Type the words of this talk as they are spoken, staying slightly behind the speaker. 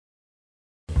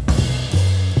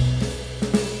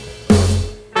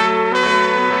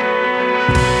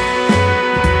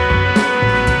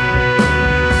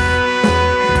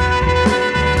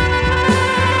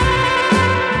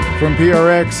from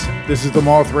PRX. This is the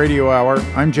Moth Radio Hour.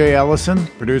 I'm Jay Allison,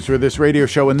 producer of this radio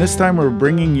show, and this time we're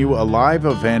bringing you a live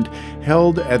event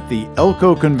held at the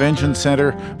Elko Convention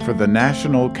Center for the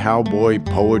National Cowboy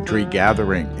Poetry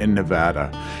Gathering in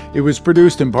Nevada. It was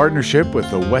produced in partnership with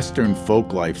the Western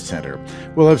Folklife Center.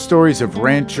 We'll have stories of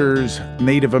ranchers,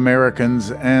 Native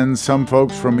Americans, and some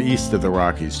folks from east of the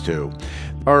Rockies, too.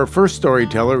 Our first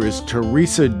storyteller is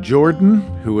Teresa Jordan,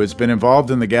 who has been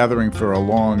involved in the gathering for a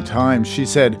long time. She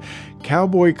said,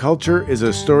 "Cowboy culture is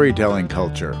a storytelling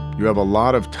culture. You have a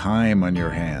lot of time on your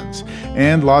hands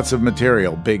and lots of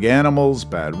material. Big animals,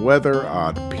 bad weather,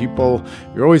 odd people.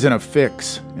 You're always in a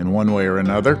fix in one way or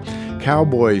another.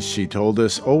 Cowboys," she told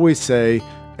us, "always say,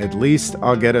 'At least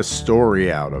I'll get a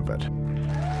story out of it.'"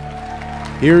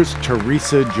 Here's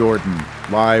Teresa Jordan,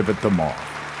 live at the Moth.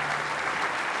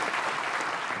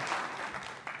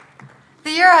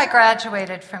 The year I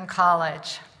graduated from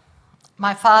college,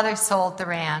 my father sold the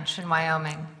ranch in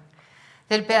Wyoming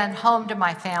that had been home to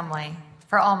my family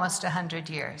for almost 100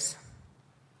 years.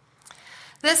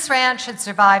 This ranch had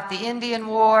survived the Indian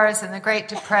Wars and the Great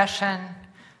Depression,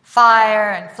 fire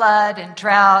and flood and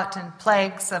drought and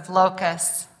plagues of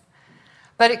locusts,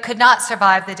 but it could not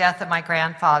survive the death of my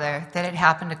grandfather that had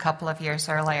happened a couple of years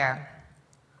earlier.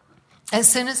 As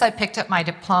soon as I picked up my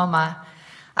diploma,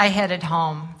 I headed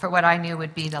home for what I knew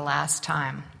would be the last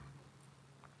time.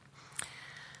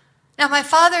 Now, my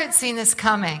father had seen this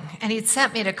coming, and he'd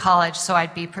sent me to college so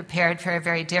I'd be prepared for a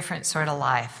very different sort of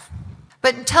life.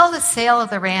 But until the sale of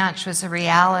the ranch was a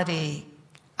reality,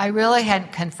 I really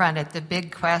hadn't confronted the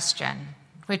big question,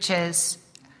 which is,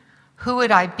 who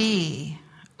would I be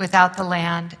without the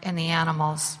land and the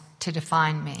animals to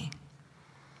define me?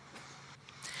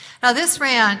 Now, this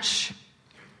ranch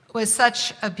was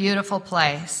such a beautiful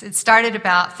place. It started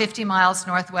about 50 miles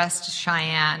northwest of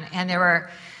Cheyenne, and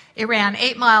it ran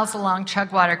 8 miles along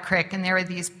Chugwater Creek, and there were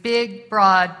these big,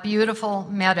 broad, beautiful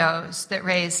meadows that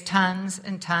raised tons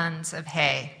and tons of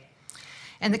hay.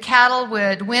 And the cattle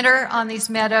would winter on these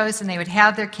meadows, and they would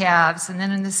have their calves, and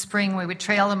then in the spring we would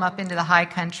trail them up into the high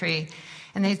country,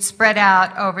 and they'd spread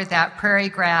out over that prairie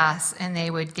grass, and they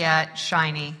would get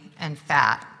shiny and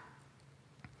fat.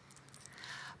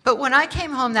 But when I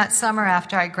came home that summer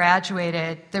after I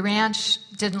graduated, the ranch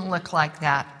didn't look like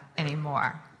that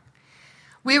anymore.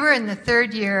 We were in the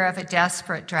third year of a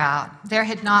desperate drought. There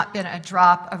had not been a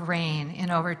drop of rain in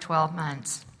over 12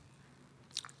 months.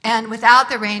 And without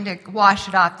the rain to wash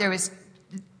it off, there was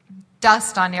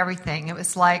dust on everything. It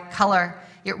was like color.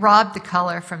 It robbed the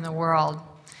color from the world.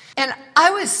 And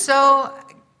I was so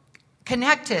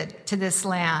connected to this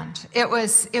land. It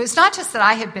was not just that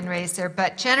I had been raised there,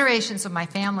 but generations of my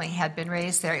family had been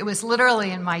raised there. It was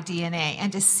literally in my DNA.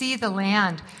 And to see the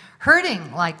land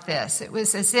hurting like this, it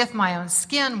was as if my own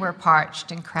skin were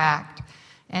parched and cracked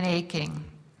and aching.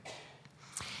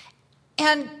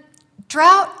 And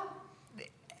drought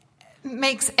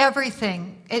makes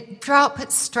everything, drought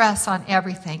puts stress on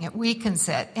everything. It weakens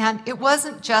it. And it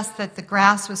wasn't just that the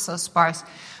grass was so sparse,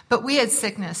 but we had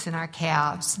sickness in our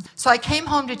calves. So I came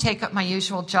home to take up my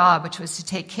usual job, which was to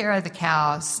take care of the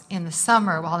cows in the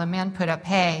summer while the men put up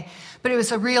hay. But it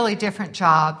was a really different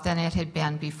job than it had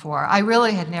been before. I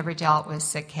really had never dealt with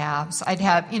sick calves. I'd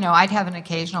have an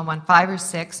occasional one, 5 or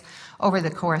 6, over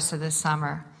the course of the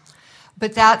summer.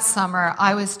 But that summer,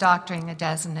 I was doctoring a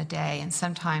dozen a day, and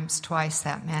sometimes twice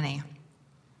that many.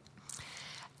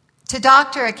 To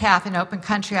doctor a calf in open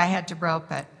country, I had to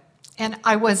rope it. And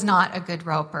I was not a good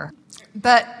roper.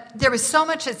 But there was so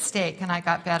much at stake, and I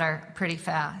got better pretty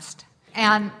fast.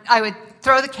 And I would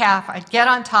throw the calf, I'd get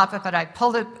on top of it, I'd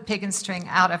pull the piggin string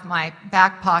out of my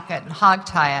back pocket and hog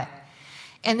tie it.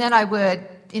 And then I would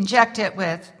inject it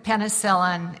with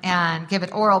penicillin and give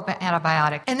it oral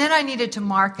antibiotic. And then I needed to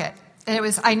mark it.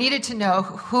 And I needed to know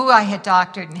who I had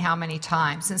doctored and how many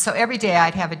times. And so every day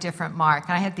I'd have a different mark.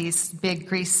 And I had these big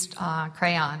grease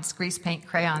paint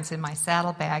crayons in my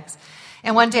saddlebags.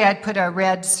 And one day I'd put a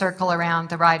red circle around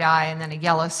the right eye and then a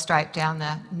yellow stripe down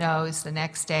the nose the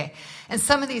next day. And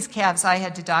some of these calves I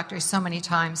had to doctor so many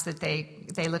times that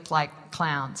they looked like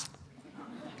clowns.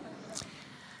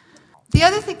 The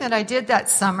other thing that I did that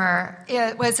summer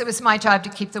it was my job to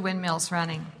keep the windmills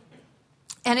running.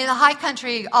 And in the high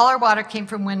country, all our water came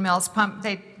from windmills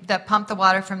that pump the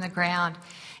water from the ground.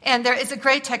 And there is a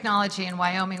great technology in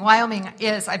Wyoming. Wyoming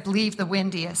is, I believe, the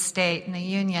windiest state in the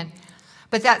Union.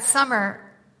 But that summer,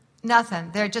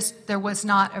 nothing. There was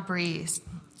not a breeze.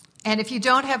 And if you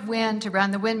don't have wind to run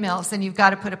the windmills, then you've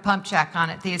got to put a pump jack on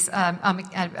it,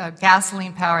 a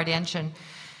gasoline-powered engine.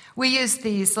 We used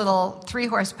these little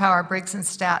 3-horsepower Briggs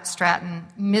 & Stratton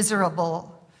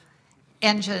miserable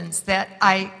engines that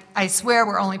I swear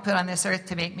were only put on this earth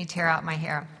to make me tear out my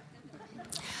hair.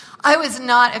 I was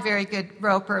not a very good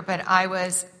roper, but I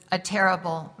was a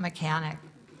terrible mechanic.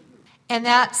 And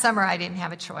that summer, I didn't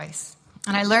have a choice.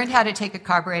 And I learned how to take a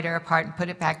carburetor apart and put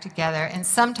it back together. And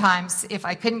sometimes, if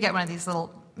I couldn't get one of these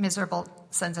little miserable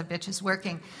sons of bitches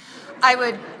working, I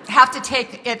would have to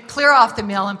take it clear off the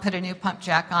mill and put a new pump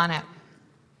jack on it.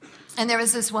 And there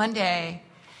was this one day,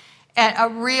 a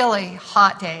really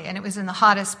hot day, and it was in the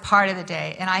hottest part of the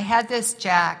day. And I had this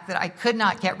jack that I could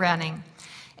not get running,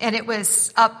 and it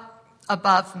was up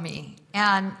above me.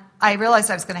 And I realized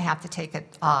I was going to have to take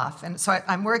it off. And so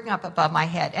I'm working up above my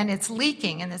head, and it's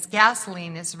leaking, and this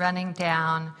gasoline is running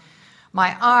down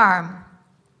my arm.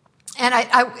 And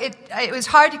it was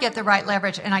hard to get the right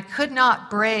leverage, and I could not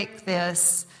break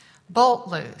this bolt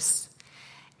loose.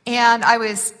 And I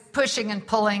was pushing and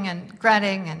pulling and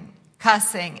grunting and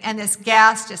cussing, and this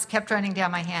gas just kept running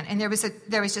down my hand. And there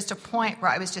was just a point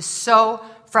where I was just so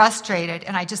frustrated,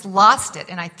 and I just lost it,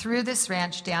 and I threw this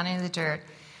wrench down into the dirt,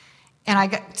 and I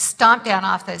got stomped down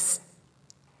off this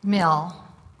mill.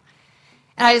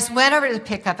 And I just went over to the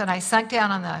pickup, and I sunk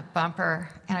down on the bumper,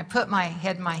 and I put my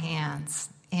head in my hands,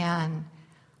 and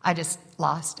I just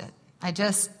lost it. I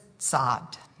just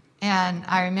sobbed. And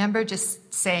I remember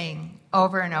just saying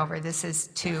over and over, this is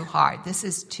too hard. This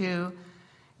is too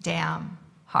damn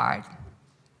hard.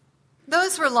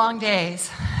 Those were long days.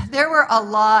 There were a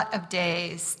lot of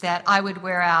days that I would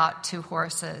wear out two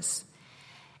horses.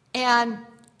 And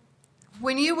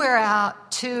when you wear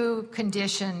out two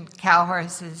conditioned cow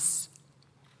horses,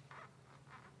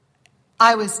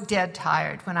 I was dead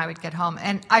tired when I would get home.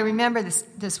 And I remember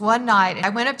this one night, I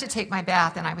went up to take my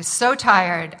bath, and I was so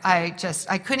tired, I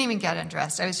couldn't even get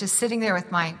undressed. I was just sitting there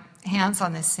with my hands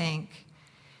on the sink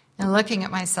and looking at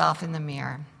myself in the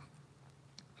mirror.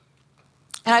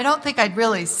 And I don't think I'd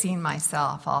really seen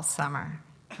myself all summer.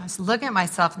 I was looking at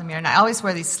myself in the mirror, and I always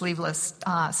wear these sleeveless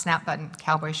snap-button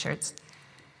cowboy shirts.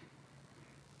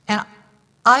 And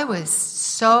I was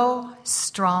so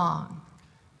strong.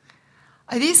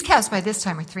 These cows by this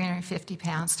time were 350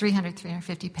 pounds,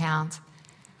 350 pounds.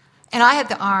 And I had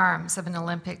the arms of an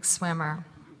Olympic swimmer.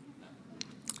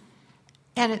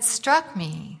 And it struck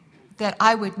me that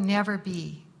I would never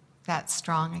be that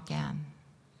strong again.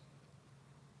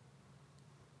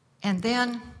 And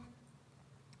then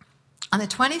on the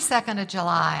 22nd of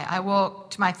July, I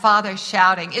woke to my father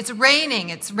shouting, "It's raining,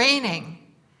 it's raining."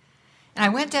 And I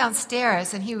went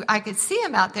downstairs, and I could see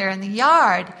him out there in the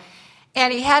yard,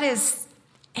 and he had his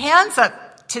hands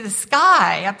up to the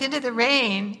sky, up into the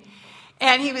rain,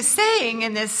 and he was saying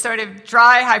in this sort of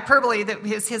dry hyperbole that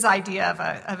was his idea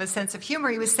of a sense of humor,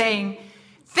 he was saying,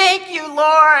 "Thank you,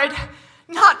 Lord,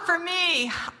 not for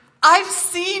me. I've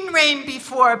seen rain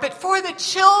before, but for the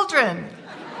children."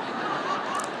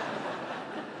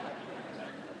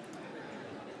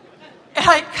 And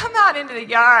I come out into the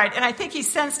yard, and I think he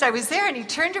sensed I was there, and he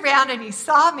turned around and he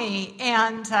saw me,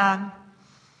 and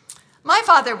my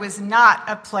father was not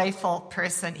a playful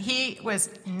person. He was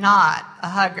not a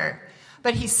hugger.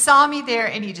 But he saw me there,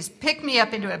 and he just picked me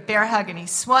up into a bear hug, and he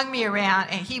swung me around,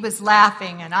 and he was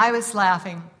laughing, and I was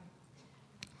laughing.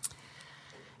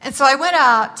 And so I went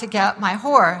out to get my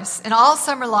horse, and all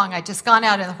summer long I'd just gone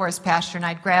out in the horse pasture, and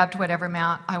I'd grabbed whatever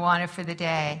mount I wanted for the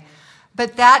day.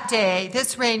 But that day,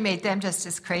 this rain made them just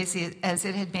as crazy as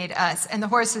it had made us, and the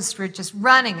horses were just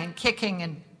running and kicking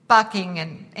and bucking,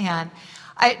 and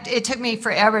it took me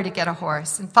forever to get a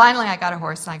horse. And finally I got a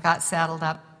horse, and I got saddled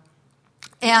up.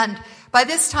 And by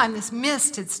this time, this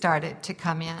mist had started to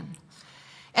come in.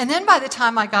 And then by the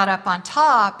time I got up on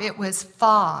top, it was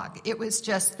fog. It was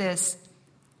just this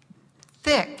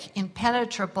thick,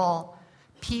 impenetrable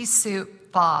pea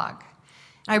soup fog.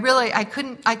 I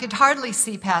could hardly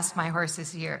see past my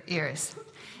horse's ears.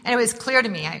 And it was clear to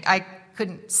me, I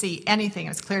couldn't see anything. It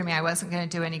was clear to me I wasn't going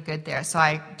to do any good there. So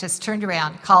I just turned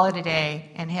around, call it a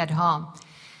day, and head home.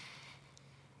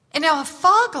 And now a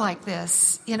fog like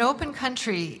this in open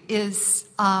country is,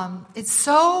 it's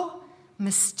so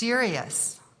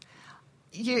mysterious.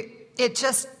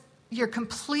 You're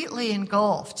completely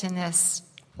engulfed in this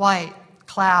white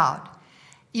cloud.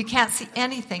 You can't see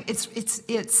anything.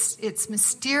 It's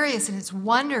mysterious, and it's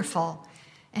wonderful,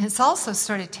 and it's also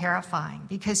sort of terrifying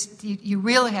because you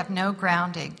really have no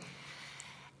grounding.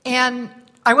 And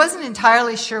I wasn't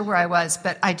entirely sure where I was,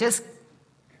 but I just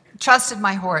trusted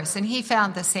my horse, and he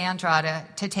found the sand draw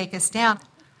to take us down.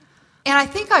 And I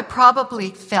think I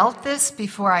probably felt this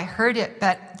before I heard it,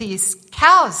 but these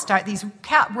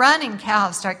running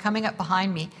cows start coming up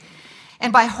behind me.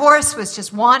 And my horse was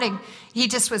just he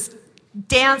just was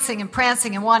dancing and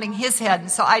prancing and wanting his head.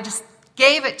 And so I just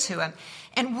gave it to him.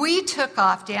 And we took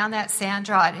off down that sand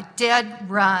draw at a dead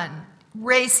run,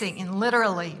 racing in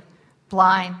literally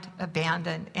blind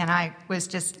abandon. And I was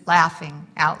just laughing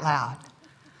out loud.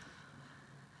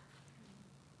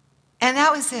 And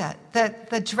that was it.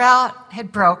 The drought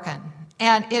had broken,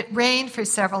 and it rained for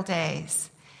several days.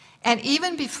 And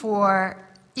even before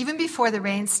the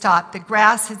rain stopped, the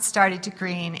grass had started to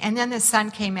green, and then the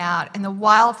sun came out, and the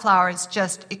wildflowers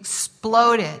just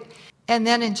exploded. And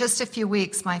then in just a few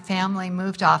weeks, my family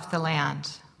moved off the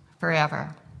land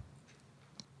forever.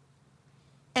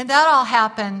 And that all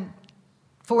happened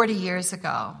 40 years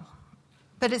ago.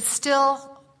 But it's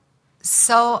still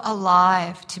so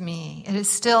alive to me. It is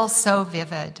still so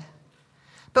vivid.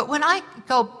 But when I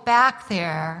go back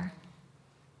there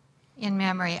in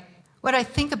memory, what I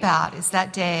think about is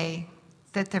that day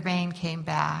that the rain came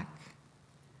back.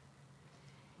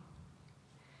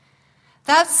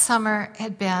 That summer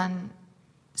had been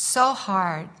so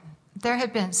hard. There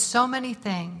had been so many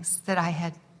things that I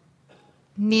had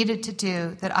needed to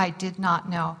do that I did not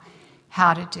know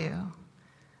how to do,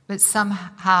 but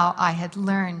somehow I had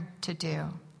learned to do.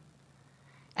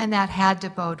 And that had to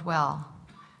bode well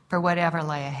for whatever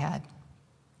lay ahead.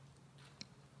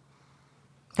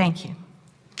 Thank you.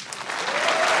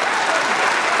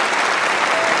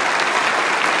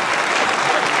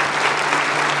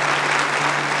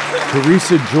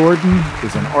 Teresa Jordan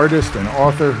is an artist and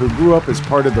author who grew up as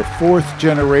part of the fourth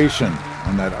generation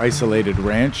on that isolated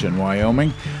ranch in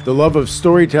Wyoming. The love of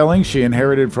storytelling she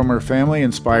inherited from her family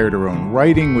inspired her own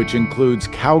writing, which includes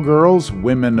Cowgirls,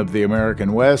 Women of the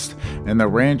American West, and the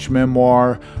ranch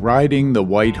memoir, Riding the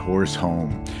White Horse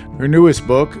Home. Her newest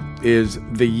book is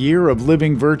The Year of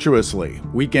Living Virtuously,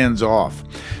 Weekends Off.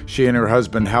 She and her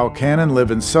husband Hal Cannon live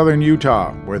in southern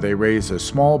Utah, where they raise a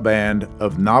small band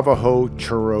of Navajo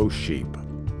churro sheep.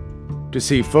 To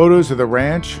see photos of the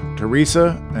ranch,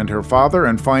 Teresa, and her father,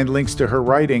 and find links to her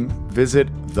writing,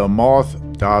 visit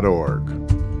themoth.org.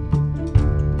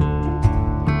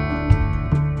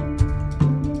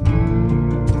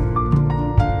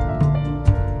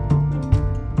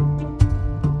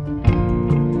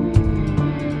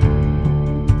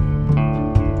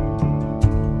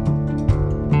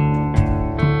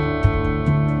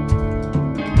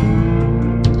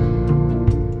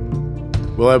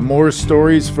 We'll have more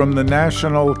stories from the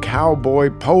National Cowboy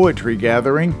Poetry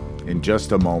Gathering in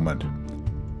just a moment.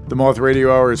 The Moth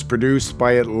Radio Hour is produced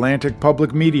by Atlantic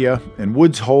Public Media in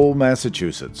Woods Hole,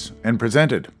 Massachusetts, and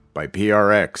presented by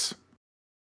PRX.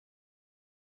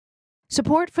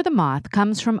 Support for The Moth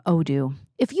comes from Odoo.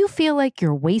 If you feel like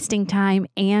you're wasting time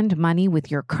and money with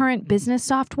your current business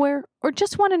software, or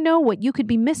just want to know what you could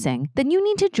be missing, then you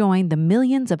need to join the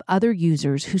millions of other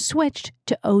users who switched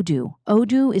to Odoo.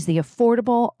 Odoo is the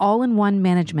affordable, all-in-one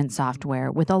management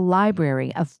software with a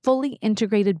library of fully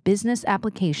integrated business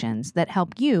applications that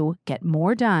help you get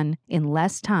more done in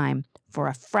less time for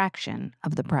a fraction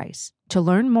of the price. To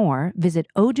learn more, visit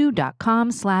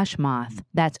odoo.com/moth.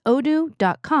 That's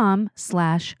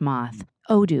odoo.com/moth.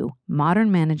 Odoo,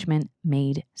 modern management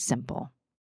made simple.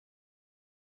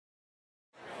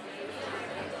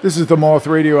 This is the Moth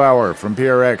Radio Hour from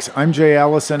PRX. I'm Jay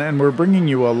Allison, and we're bringing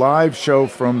you a live show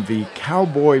from the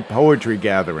Cowboy Poetry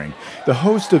Gathering. The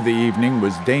host of the evening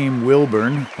was Dame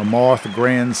Wilburn, a Moth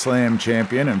Grand Slam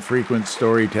champion and frequent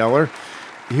storyteller.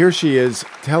 Here she is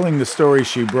telling the story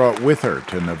she brought with her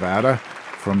to Nevada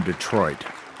from Detroit.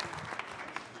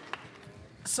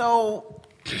 So,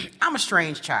 I'm a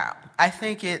strange child. I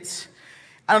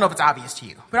don't know if it's obvious to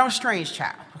you, but I'm a strange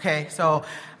child, okay? So,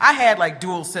 I had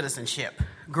dual citizenship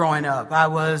growing up. I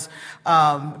was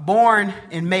born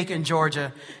in Macon,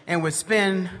 Georgia, and would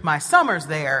spend my summers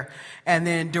there, and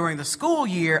then during the school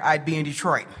year, I'd be in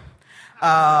Detroit,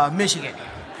 Michigan.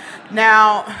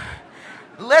 Now,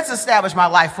 let's establish my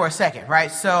life for a second,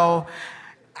 right? So,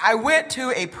 I went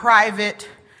to a private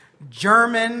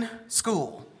German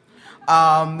school.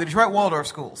 The Detroit Waldorf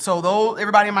School. So though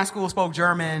everybody in my school spoke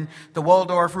German, the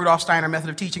Waldorf Rudolf Steiner method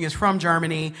of teaching is from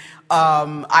Germany.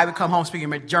 I would come home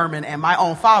speaking German, and my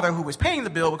own father, who was paying the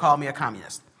bill, would call me a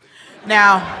communist.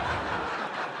 Now,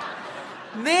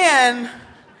 then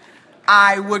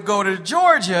I would go to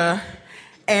Georgia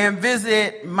and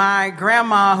visit my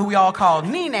grandma, who we all called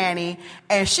Nee Nanny,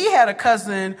 and she had a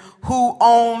cousin who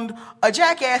owned a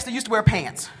jackass that used to wear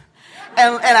pants.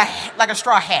 And a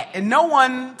straw hat. And no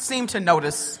one seemed to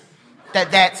notice that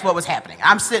that's what was happening.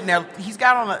 I'm sitting there,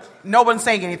 no one's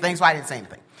saying anything, so I didn't say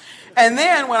anything. And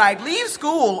then when I leave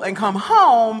school and come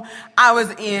home, I was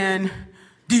in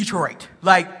Detroit.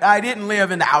 I didn't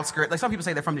live in the outskirts. Some people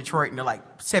say they're from Detroit and they're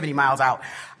 70 miles out.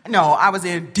 No, I was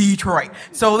in Detroit.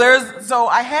 So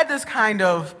I had this kind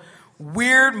of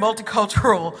weird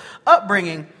multicultural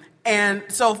upbringing. And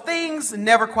so things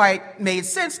never quite made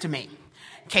sense to me.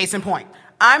 Case in point,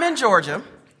 I'm in Georgia,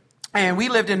 and we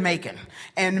lived in Macon.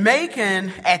 And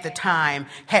Macon, at the time,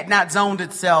 had not zoned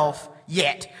itself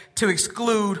yet to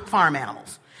exclude farm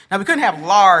animals. Now, we couldn't have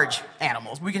large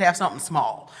animals. We could have something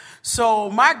small. So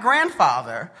my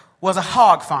grandfather was a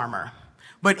hog farmer,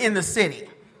 but in the city.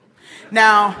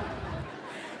 Now,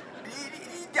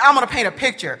 I'm going to paint a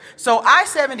picture. So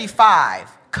I-75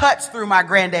 cuts through my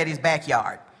granddaddy's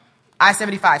backyard.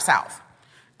 I-75 South.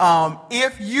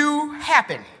 If you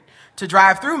happen to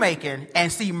drive through Macon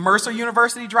and see Mercer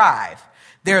University Drive,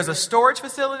 there's a storage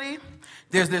facility.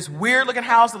 There's this weird-looking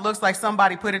house that looks like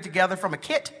somebody put it together from a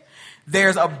kit.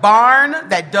 There's a barn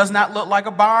that does not look like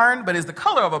a barn, but is the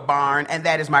color of a barn, and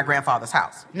that is my grandfather's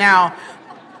house. Now,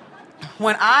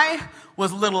 when I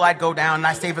was little, I'd go down and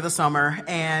I'd stay for the summer,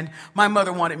 and my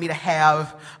mother wanted me to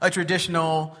have a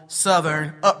traditional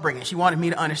Southern upbringing. She wanted me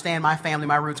to understand my family,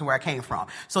 my roots, and where I came from.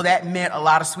 So that meant a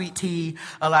lot of sweet tea,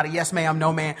 a lot of yes ma'am,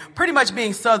 no ma'am. Pretty much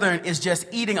being Southern is just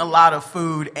eating a lot of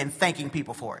food and thanking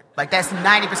people for it. Like, that's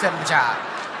 90% of the job.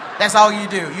 That's all you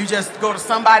do. You just go to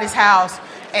somebody's house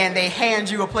and they hand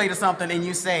you a plate of something and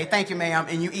you say, thank you, ma'am,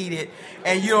 and you eat it,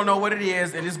 and you don't know what it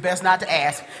is, and it's best not to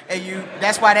ask. And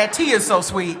that's why that tea is so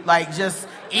sweet. Like, just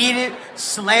eat it,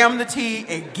 slam the tea,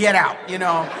 and get out, you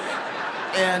know.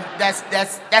 And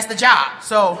that's the job.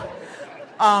 So,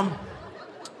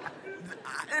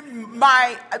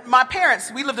 my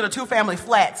parents, we lived in a 2-family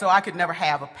flat, so I could never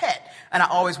have a pet, and I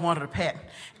always wanted a pet.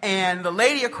 And the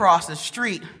lady across the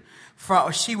street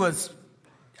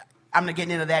I'm not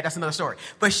getting into that. That's another story.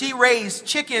 But she raised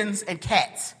chickens and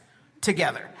cats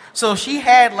together. So she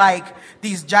had like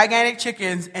these gigantic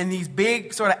chickens and these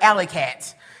big sort of alley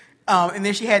cats. And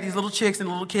then she had these little chicks and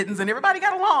little kittens, and everybody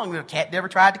got along. The cat never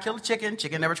tried to kill a chicken.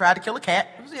 Chicken never tried to kill a cat.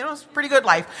 It was a pretty good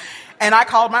life. And I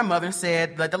called my mother and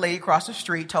said that the lady across the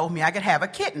street told me I could have a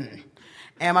kitten.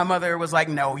 And my mother was like,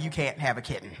 no, you can't have a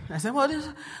kitten. I said, well,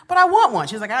 but I want one.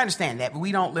 She's like, I understand that, but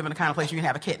we don't live in the kind of place you can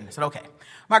have a kitten. I said, okay.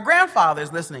 My grandfather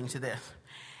is listening to this,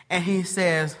 and he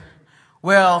says,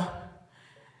 well,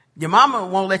 your mama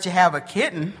won't let you have a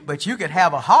kitten, but you could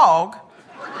have a hog.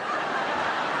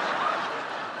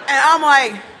 And I'm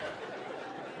like,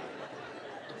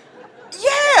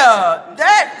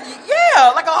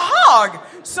 like a hog.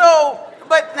 So,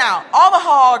 but now, all the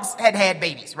hogs had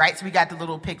babies, right? So we got the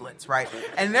little piglets, right?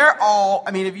 And they're all,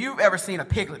 I mean, if you've ever seen a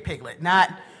piglet,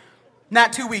 not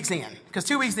 2 weeks in, because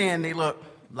 2 weeks in, they look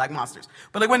like monsters.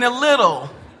 But like when they're little,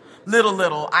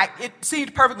 it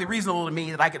seemed perfectly reasonable to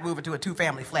me that I could move into a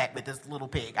 2-family flat with this little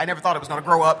pig. I never thought it was going to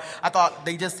grow up. I thought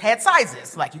they just had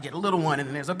sizes. Like you get a little one, and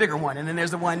then there's a bigger one, and then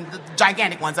there's the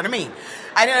gigantic ones that are mean.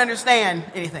 I didn't understand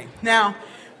anything. Now,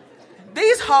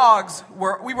 these hogs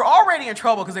we were already in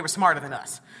trouble because they were smarter than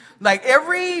us. Like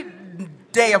every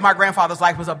day of my grandfather's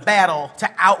life was a battle to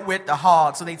outwit the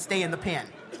hogs so they'd stay in the pen.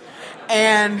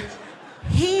 And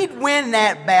he'd win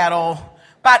that battle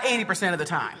about 80% of the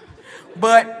time.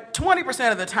 But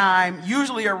 20% of the time,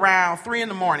 usually around 3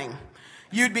 a.m,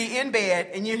 you'd be in bed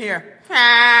and you'd hear, and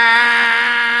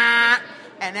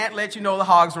that let you know the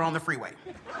hogs were on the freeway.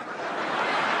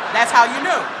 That's how you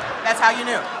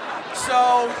knew.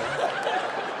 So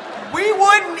we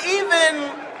wouldn't even,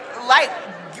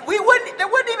 there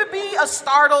wouldn't even be a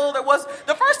startle.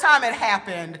 The first time it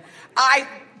happened, I'm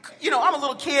a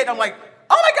little kid, I'm like,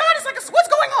 oh my God, it's like, what's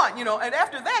going on? And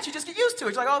after that, you just get used to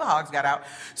it. You're like, oh, the hogs got out.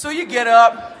 So you get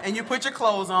up and you put your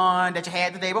clothes on that you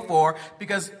had the day before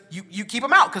because you keep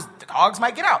them out because the hogs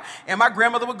might get out. And my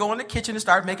grandmother would go in the kitchen and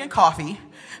start making coffee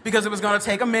because it was going to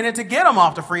take a minute to get them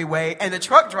off the freeway. And the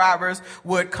truck drivers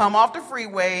would come off the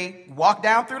freeway, walk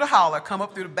down through the holler, come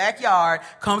up through the backyard,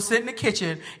 come sit in the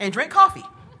kitchen and drink coffee.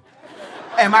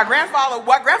 And my grandfather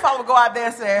would go out there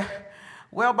and say,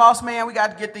 well, boss man, we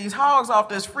got to get these hogs off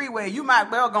this freeway. You might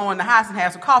well go in the house and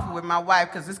have some coffee with my wife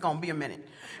because it's going to be a minute.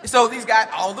 So these guys,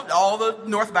 all the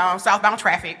northbound, southbound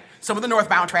traffic, some of the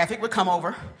northbound traffic would come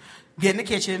over, get in the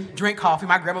kitchen, drink coffee.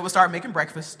 My grandma would start making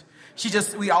breakfast.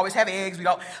 We always have eggs.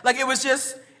 It was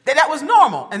just, that was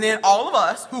normal. And then all of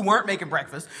us who weren't making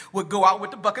breakfast would go out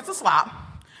with the buckets of slop,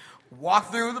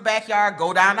 walk through the backyard,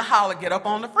 go down the holler, get up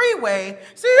on the freeway,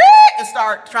 and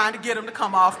start trying to get them to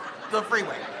come off the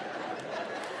freeway.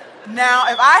 Now,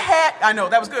 I know,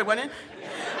 that was good, wasn't it?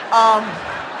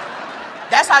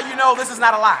 That's how you know this is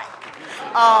not a lie.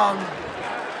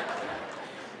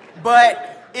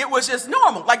 But it was just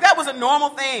normal. Like, that was a normal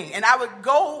thing. And I would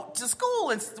go to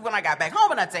school, and when I got back home,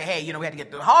 and I'd say, hey, we had to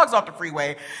get the hogs off the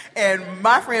freeway. And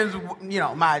my friends,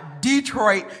 my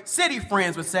Detroit city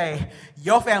friends would say,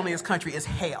 your family is country as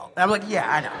hell. And I'm like, yeah,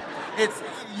 I know.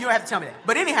 You don't have to tell me that.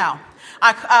 But anyhow,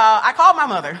 I called my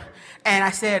mother, and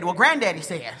I said, well, Granddaddy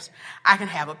says I can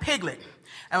have a piglet.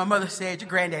 And my mother said, your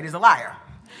granddaddy's a liar.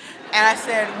 And I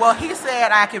said, well, he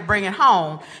said I could bring it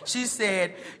home. She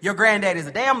said, your granddaddy's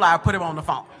a damn liar, put him on the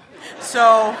phone.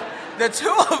 So the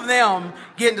two of them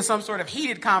get into some sort of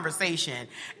heated conversation,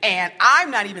 and I'm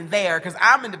not even there because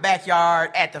I'm in the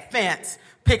backyard at the fence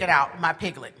picking out my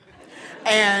piglet.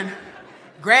 And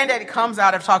Granddaddy comes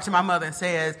out and talks to my mother and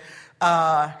says,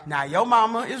 now your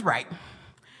mama is right.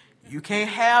 You can't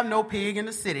have no pig in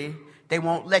the city. They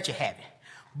won't let you have it.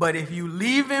 But if you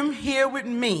leave him here with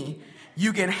me,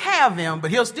 you can have him,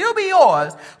 but he'll still be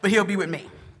yours, but he'll be with me.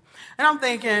 And I'm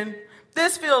thinking,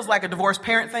 this feels like a divorced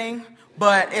parent thing,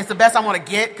 but it's the best I want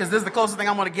to get because this is the closest thing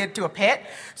I want to get to a pet.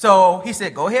 So he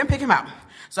said, go ahead and pick him out.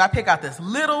 So I pick out this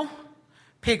little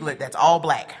piglet that's all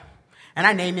black, and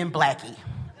I name him Blackie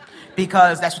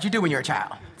because that's what you do when you're a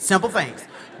child. Simple things.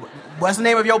 What's the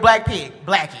name of your black pig?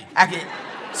 Blackie. I get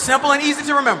simple and easy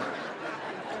to remember.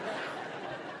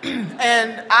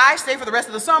 And I stay for the rest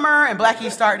of the summer, and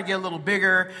Blackie's starting to get a little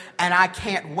bigger, and I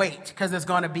can't wait because it's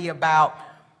going to be about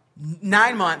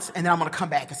 9 months, and then I'm going to come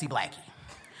back and see Blackie.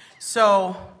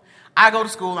 So I go to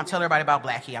school, I'm telling everybody about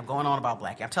Blackie. I'm going on about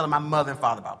Blackie. I'm telling my mother and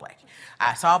father about Blackie.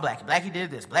 I saw Blackie. Blackie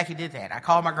did this. Blackie did that. I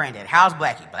called my granddad. How's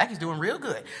Blackie? Blackie's doing real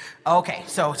good. Okay,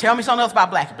 so tell me something else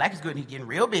about Blackie. Blackie's good and he's getting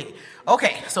real big.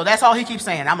 Okay, so that's all he keeps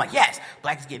saying. I'm like, yes,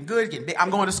 Blackie's getting good, getting big.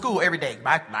 I'm going to school every day.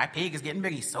 My pig is getting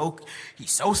big. He's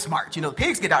so smart. You know, the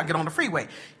pigs get out and get on the freeway.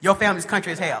 Your family's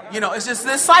country as hell. You know, it's just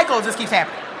this cycle just keeps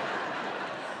happening.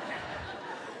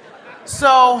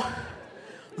 So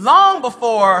long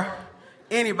before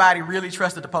anybody really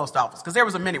trusted the post office, because there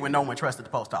was a minute when no one trusted the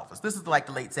post office. This is like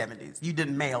the late 70s. You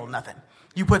didn't mail nothing.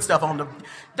 You put stuff on the,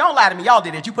 don't lie to me, y'all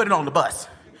did it. You put it on the bus.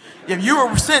 If you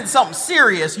were sending something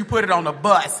serious, you put it on the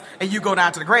bus and you go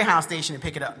down to the Greyhound station and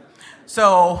pick it up.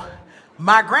 So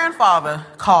my grandfather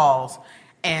calls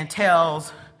and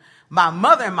tells my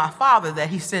mother and my father that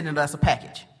he's sending us a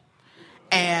package.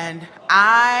 And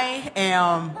I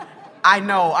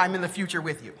know I'm in the future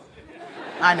with you.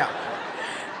 I know.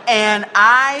 And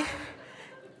I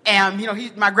am, you know,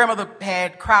 my grandmother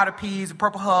had crowded peas and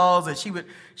purple hulls, and she would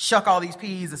shuck all these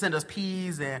peas and send us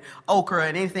peas and okra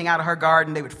and anything out of her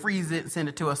garden. They would freeze it and send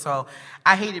it to us. So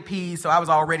I hated peas, so I was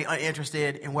already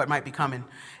uninterested in what might be coming.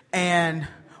 And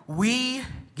we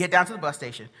get down to the bus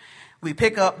station. We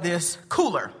pick up this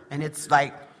cooler, and it's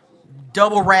like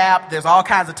double wrapped. There's all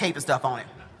kinds of tape and stuff on it.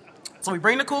 So we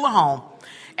bring the cooler home,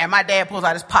 and my dad pulls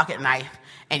out his pocket knife,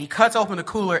 and he cuts open the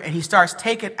cooler, and he starts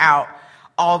taking out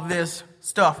all this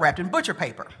stuff wrapped in butcher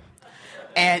paper.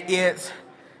 And it's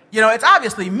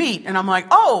obviously meat. And I'm like,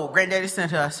 oh, Granddaddy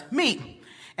sent us meat.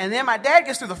 And then my dad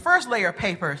gets through the first layer of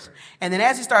papers, and then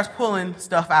as he starts pulling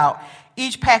stuff out,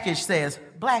 each package says,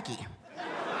 Blackie.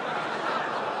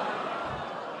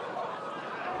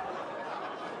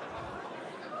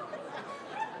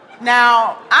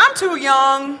 Now, I'm too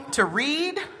young to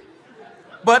read,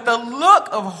 but the look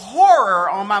of horror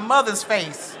on my mother's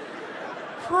face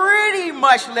pretty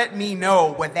much let me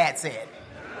know what that said.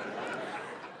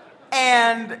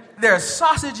 And there's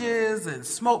sausages and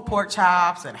smoked pork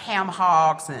chops and ham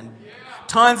hocks and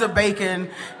tons of bacon,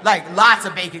 like lots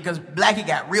of bacon, because Blackie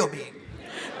got real big.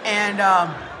 And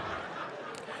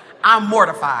I'm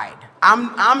mortified.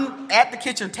 I'm at the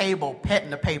kitchen table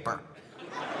petting the paper.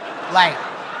 Like,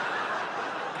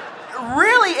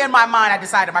 really, in my mind, I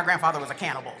decided my grandfather was a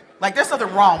cannibal. Like, there's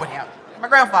something wrong with him. My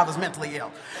grandfather's mentally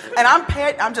ill. And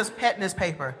I'm just petting this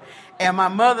paper. And my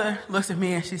mother looks at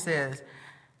me and she says,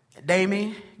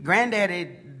 Dame, Granddaddy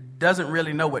doesn't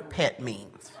really know what pet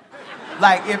means.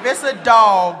 Like, if it's a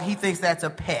dog, he thinks that's a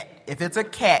pet. If it's a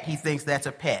cat, he thinks that's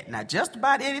a pet. Now, just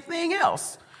about anything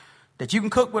else that you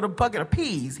can cook with a bucket of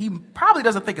peas, he probably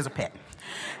doesn't think is a pet.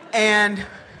 And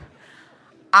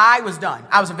I was done.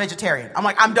 I was a vegetarian. I'm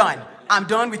like, I'm done. I'm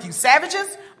done with you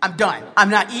savages. I'm done. I'm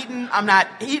not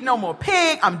eating no more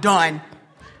pig. I'm done.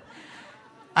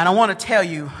 And I want to tell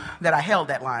you that I held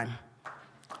that line.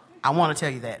 I want to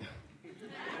tell you that.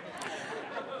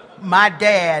 My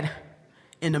dad,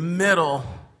 in the middle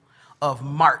of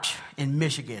March in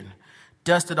Michigan,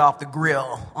 dusted off the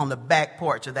grill on the back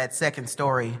porch of that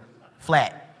second-story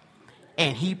flat.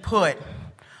 And he put a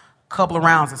couple of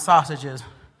rounds of sausages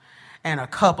and a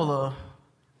couple of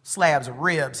slabs of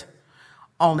ribs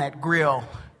on that grill.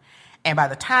 And by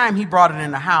the time he brought it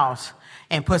in the house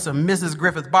and put some Mrs.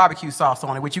 Griffith's barbecue sauce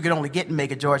on it, which you could only get in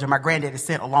Macon, Georgia, my granddaddy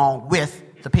sent along with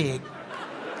the pig,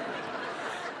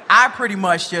 I pretty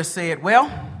much just said,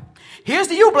 well, here's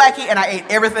to you, Blackie, and I ate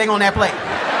everything on that plate.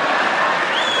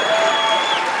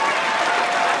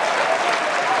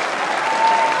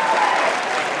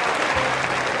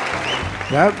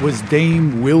 That was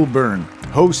Dame Wilburn,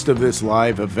 host of this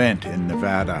live event in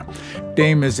Nevada.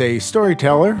 Dame is a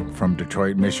storyteller from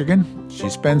Detroit, Michigan. She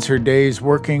spends her days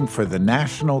working for the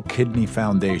National Kidney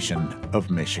Foundation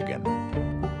of Michigan.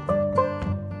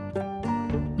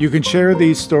 You can share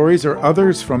these stories or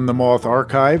others from the Moth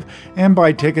Archive and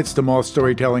buy tickets to Moth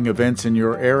storytelling events in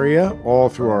your area, all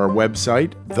through our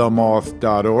website,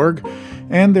 themoth.org.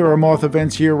 And there are Moth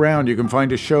events year-round. You can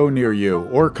find a show near you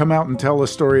or come out and tell a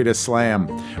story at a slam.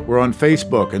 We're on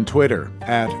Facebook and Twitter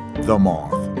at The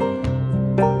Moth.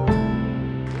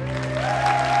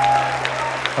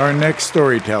 Our next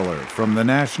storyteller from the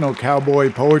National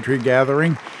Cowboy Poetry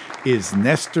Gathering is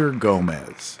Nestor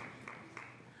Gomez.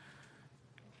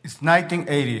 It's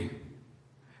 1980.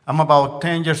 I'm about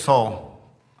 10 years old,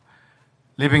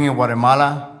 living in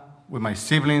Guatemala with my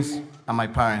siblings and my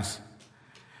parents.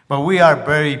 But we are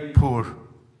very poor.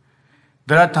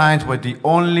 There are times where the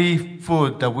only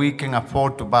food that we can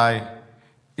afford to buy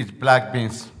is black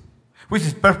beans, which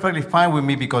is perfectly fine with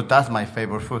me because that's my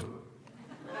favorite food.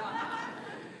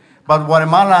 But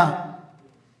Guatemala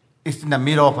is in the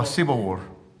middle of a civil war,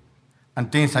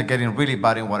 and things are getting really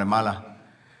bad in Guatemala.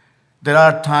 There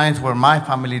are times where my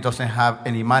family doesn't have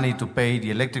any money to pay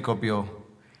the electrical bill,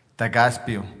 the gas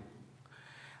bill.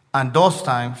 And those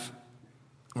times,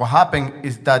 what happened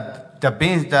is that the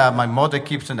beans that my mother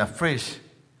keeps in the fridge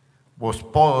will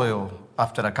spoil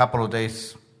after a couple of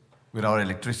days without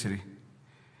electricity.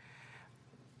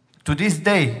 To this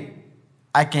day,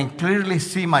 I can clearly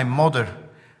see my mother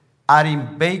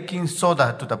adding baking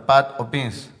soda to the pot of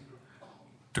beans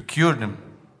to cure them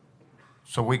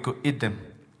so we could eat them,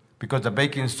 because the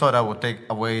baking soda will take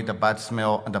away the bad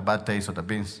smell and the bad taste of the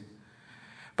beans.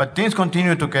 But things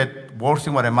continue to get worse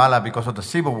in Guatemala because of the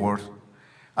civil war,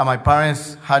 and my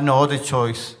parents had no other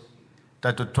choice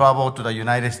than to travel to the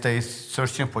United States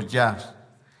searching for jobs,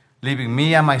 leaving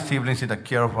me and my siblings in the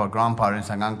care of our grandparents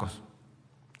and uncles.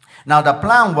 Now, the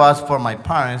plan was for my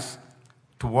parents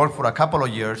to work for a couple of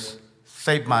years,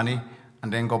 save money,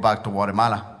 and then go back to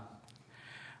Guatemala.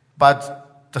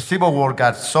 But the civil war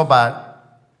got so bad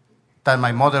that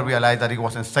my mother realized that it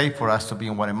wasn't safe for us to be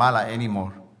in Guatemala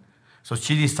anymore. So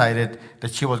she decided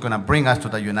that she was going to bring us to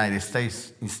the United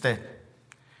States instead.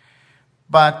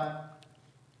 But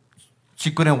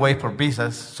she couldn't wait for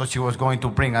visas, so she was going to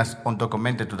bring us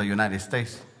undocumented to the United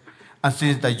States. And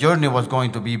since the journey was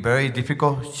going to be very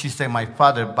difficult, she sent my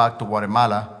father back to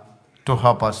Guatemala to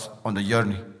help us on the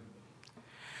journey.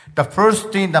 The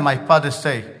first thing that my father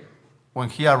said when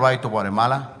he arrived to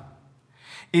Guatemala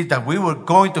is that we were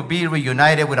going to be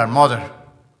reunited with our mother.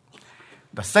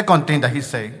 The second thing that he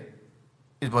said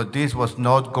is that this was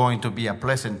not going to be a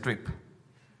pleasant trip.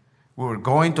 We were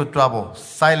going to travel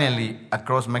silently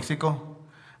across Mexico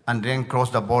and then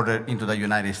cross the border into the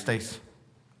United States.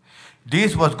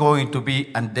 This was going to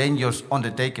be a dangerous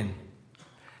undertaking,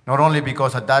 not only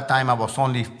because at that time I was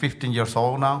only 15 years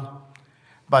old now,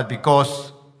 but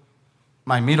because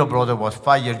my middle brother was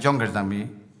 5 years younger than me,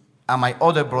 and my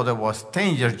other brother was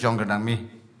 10 years younger than me.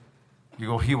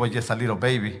 He was just a little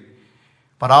baby.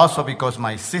 But also because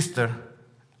my sister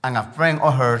and a friend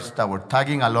of hers that were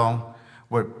tagging along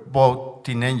were both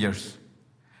teenagers.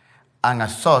 And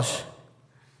as such,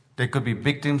 they could be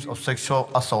victims of sexual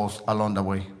assaults along the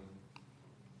way.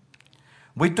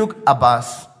 We took a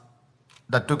bus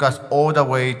that took us all the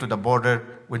way to the border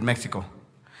with Mexico.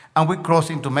 And we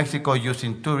crossed into Mexico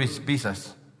using tourist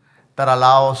visas that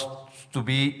allow us to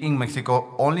be in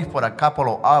Mexico only for a couple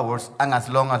of hours and as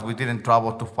long as we didn't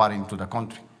travel too far into the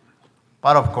country.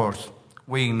 But of course,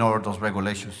 we ignored those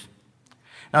regulations.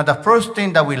 Now, the first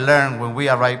thing that we learned when we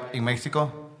arrived in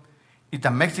Mexico is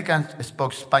that Mexicans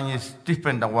spoke Spanish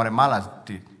different than Guatemalans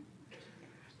did.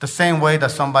 The same way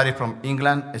that somebody from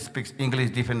England speaks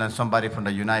English different than somebody from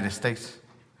the United States.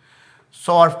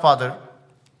 So our father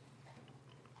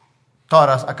taught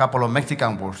us a couple of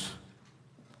Mexican words.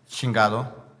 Chingado.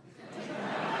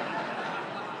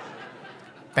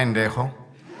 Pendejo.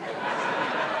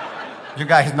 You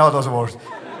guys know those words.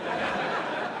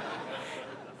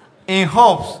 In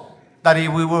hopes that if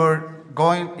we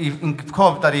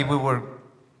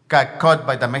got caught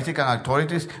by the Mexican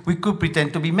authorities, we could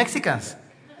pretend to be Mexicans.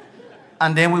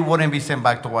 And then we wouldn't be sent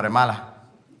back to Guatemala.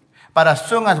 But as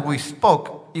soon as we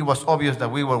spoke, it was obvious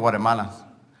that we were Guatemalans.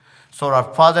 So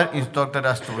our father instructed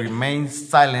us to remain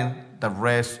silent the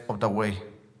rest of the way.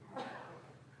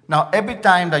 Now, every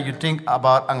time that you think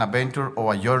about an adventure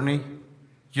or a journey,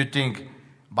 you think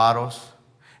battles,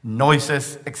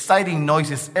 noises, exciting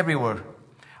noises everywhere.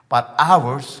 But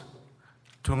ours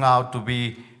turned out to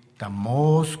be the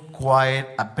most quiet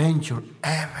adventure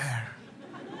ever.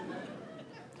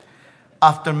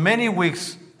 After many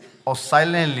weeks of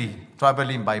silently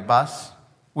traveling by bus,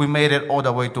 we made it all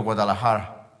the way to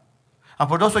Guadalajara. And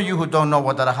for those of you who don't know,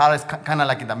 Guadalajara is kind of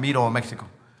like in the middle of Mexico.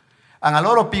 And a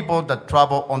lot of people that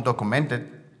travel undocumented,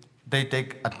 they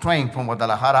take a train from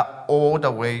Guadalajara all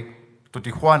the way to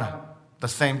Tijuana, the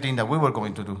same thing that we were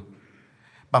going to do.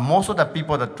 But most of the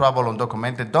people that travel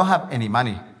undocumented don't have any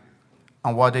money.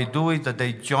 And what they do is that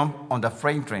they jump on the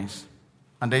freight trains,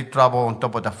 and they travel on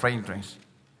top of the freight trains.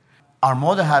 Our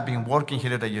mother had been working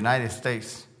here in the United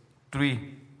States,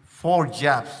 3, 4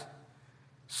 jobs,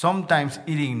 sometimes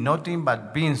eating nothing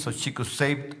but beans so she could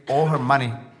save all her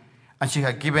money, and she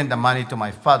had given the money to my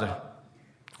father.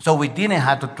 So we didn't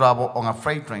have to travel on a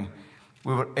freight train.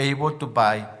 We were able to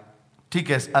buy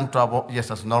tickets and travel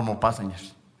just as normal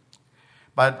passengers.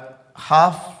 But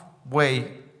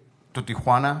halfway to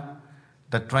Tijuana,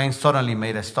 the train suddenly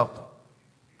made a stop,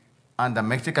 and the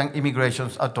Mexican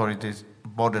immigration authorities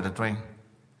boarded the train.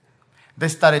 They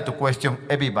started to question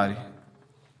everybody,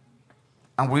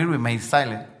 and we remained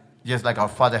silent, just like our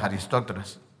father had instructed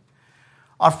us.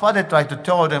 Our father tried to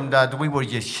tell them that we were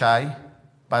just shy,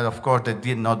 but of course they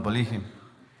did not believe him.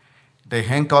 They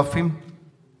handcuffed him,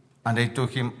 and they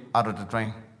took him out of the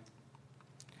train.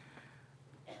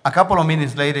 A couple of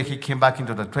minutes later, he came back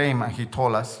into the train, and he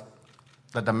told us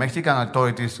that the Mexican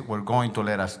authorities were going to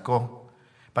let us go,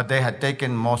 but they had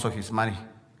taken most of his money.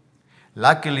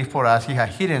 Luckily for us, he had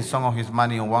hidden some of his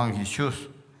money in one of his shoes.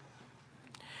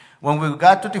 When we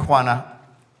got to Tijuana,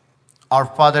 our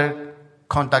father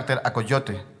contacted a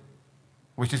coyote,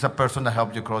 which is a person that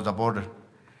helps you cross the border.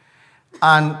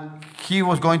 And he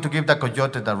was going to give the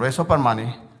coyote the rest of our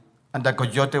money, and the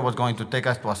coyote was going to take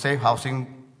us to a safe house in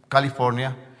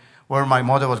California, where my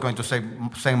mother was going to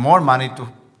save more money to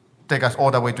take us all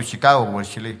the way to Chicago, where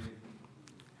she lived.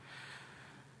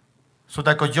 So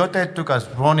the coyote took us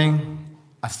running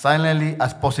as silently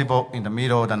as possible in the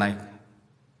middle of the night.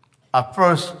 At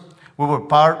first, we were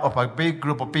part of a big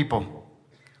group of people,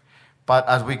 but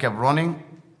as we kept running,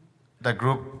 the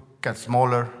group got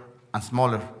smaller and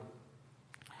smaller.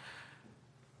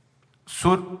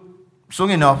 Soon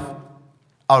enough,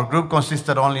 our group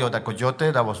consisted only of the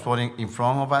coyote that was running in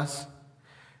front of us,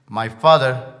 my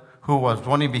father, who was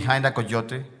running behind the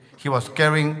coyote. He was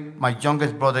carrying my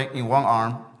youngest brother in one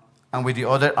arm, and with the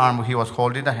other arm, he was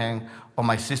holding the hand of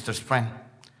my sister's friend.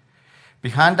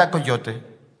 Behind the coyote,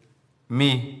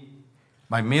 me,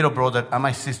 my middle brother, and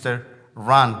my sister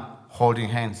ran holding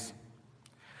hands.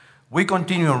 We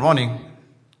continued running,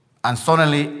 and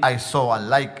suddenly I saw a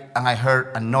light and I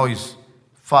heard a noise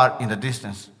far in the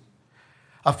distance.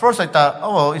 At first I thought,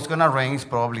 oh, well, it's gonna rain, it's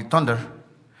probably thunder.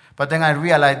 But then I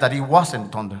realized that it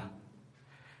wasn't thunder.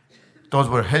 Those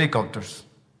were helicopters.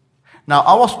 Now,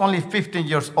 I was only 15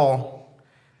 years old,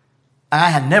 and I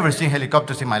had never seen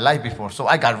helicopters in my life before, so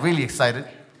I got really excited,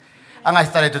 and I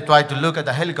started to try to look at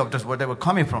the helicopters where they were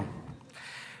coming from.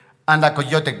 And the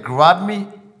coyote grabbed me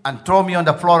and threw me on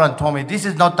the floor and told me, this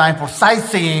is not time for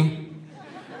sightseeing,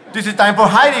 this is time for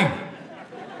hiding.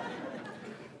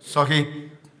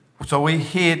 So we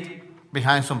hid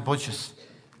behind some bushes.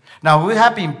 Now, we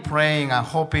have been praying and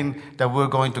hoping that we're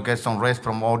going to get some rest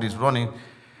from all this running,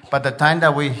 but the time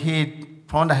that we hid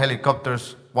from the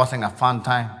helicopters wasn't a fun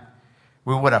time.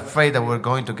 We were afraid that we were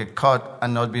going to get caught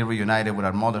and not be reunited with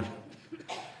our mother.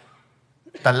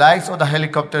 The lights of the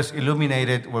helicopters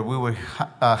illuminated where we were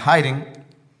hiding,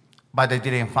 but they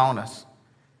didn't find us.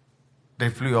 They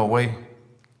flew away.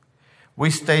 We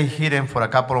stayed hidden for a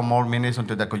couple of more minutes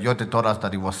until the coyote told us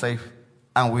that it was safe,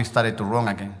 and we started to run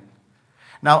again.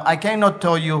 Now, I cannot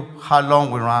tell you how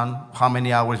long we ran, how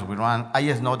many hours we ran. I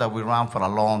just know that we ran for a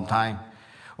long time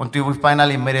until we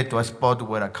finally made it to a spot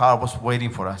where a car was waiting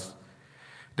for us.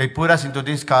 They put us into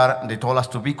this car, and they told us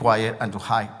to be quiet and to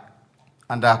hide.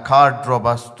 And the car drove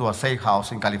us to a safe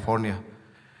house in California,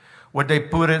 where they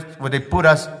put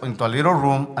us into a little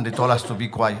room, and they told us to be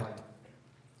quiet.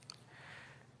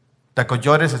 The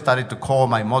coyotes started to call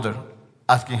my mother,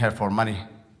 asking her for money.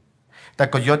 The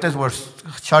coyotes were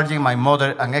charging my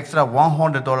mother an extra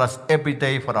 $100 every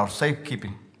day for our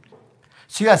safekeeping.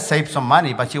 She had saved some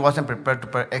money, but she wasn't prepared to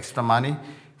pay extra money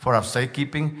for our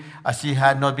safekeeping, as she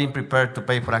had not been prepared to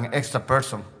pay for an extra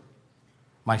person,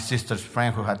 my sister's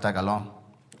friend who had tagged along.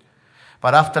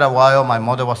 But after a while, my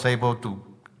mother was able to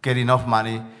get enough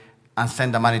money and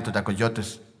send the money to the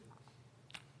coyotes.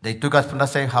 They took us from the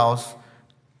safe house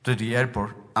to the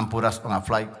airport and put us on a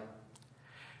flight.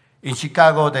 In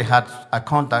Chicago, they had a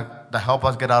contact that helped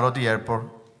us get out of the airport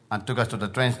and took us to the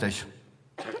train station.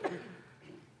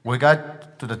 We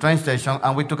got to the train station,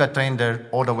 and we took a train there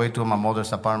all the way to my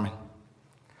mother's apartment.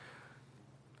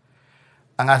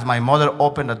 And as my mother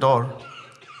opened the door,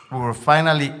 we were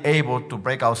finally able to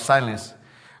break our silence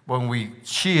when we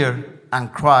cheered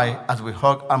and cried as we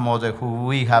hugged our mother, who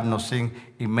we have not seen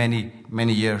in many,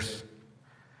 many years.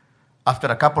 After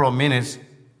a couple of minutes,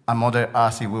 our mother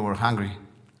asked if we were hungry.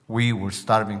 We were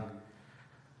starving.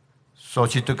 So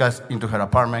she took us into her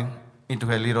apartment, into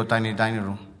her little tiny dining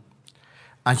room,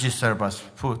 and she served us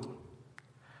food.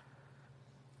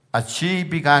 As she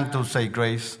began to say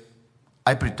grace,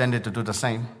 I pretended to do the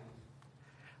same.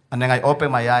 And then I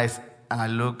opened my eyes and I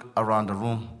looked around the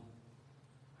room.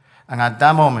 And at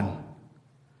that moment,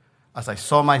 as I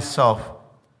saw myself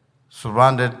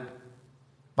surrounded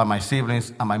by my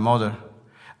siblings and my mother,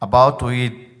 about to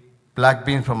eat black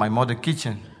beans from my mother's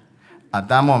kitchen, at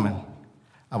that moment,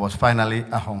 I was finally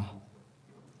at home.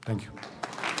 Thank you.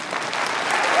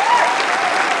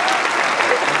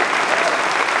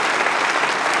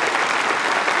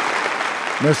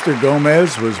 Nestor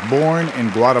Gomez was born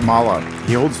in Guatemala.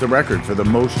 He holds the record for the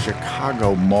most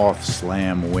Chicago Moth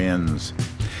Slam wins.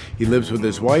 He lives with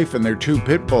his wife and their two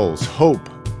pit bulls, Hope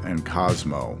and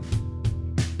Cosmo.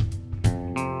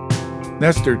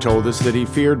 Nestor told us that he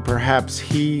feared perhaps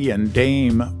he and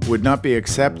Dame would not be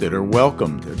accepted or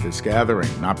welcomed at this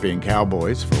gathering, not being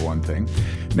cowboys, for one thing.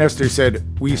 Nestor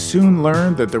said, "We soon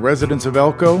learned that the residents of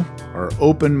Elko are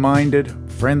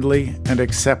open-minded, friendly, and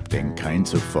accepting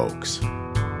kinds of folks."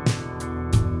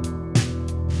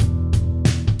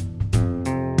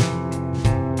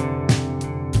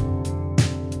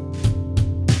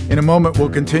 In a moment, we'll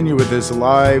continue with this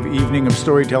live evening of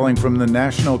storytelling from the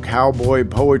National Cowboy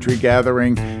Poetry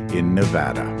Gathering in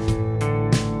Nevada.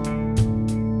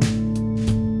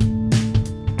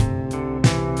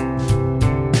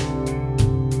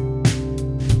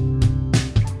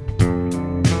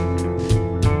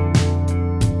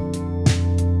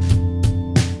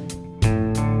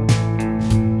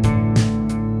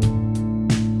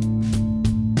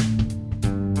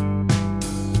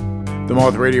 The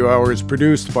Moth Radio Hour is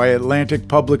produced by Atlantic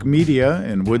Public Media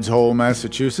in Woods Hole,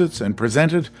 Massachusetts, and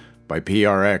presented by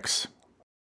PRX.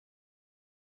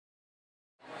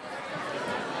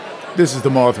 This is the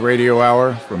Moth Radio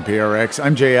Hour from PRX.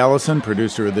 I'm Jay Allison,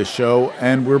 producer of this show,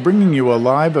 and we're bringing you a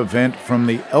live event from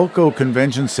the Elko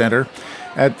Convention Center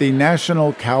at the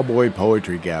National Cowboy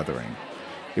Poetry Gathering.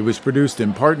 It was produced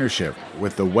in partnership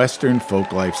with the Western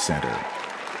Folklife Center.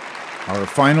 Our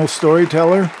final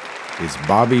storyteller is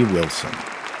Bobby Wilson.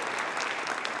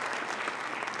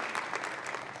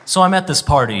 So I'm at this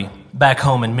party back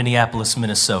home in Minneapolis,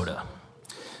 Minnesota.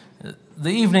 The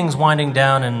evening's winding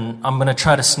down and I'm going to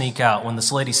try to sneak out when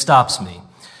this lady stops me.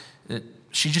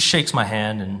 She just shakes my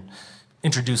hand and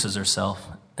introduces herself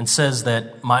and says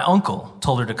that my uncle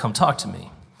told her to come talk to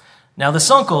me. Now, this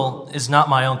uncle is not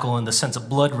my uncle in the sense of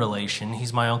blood relation.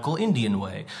 He's my uncle Indian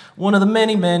way, one of the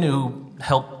many men who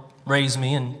helped raise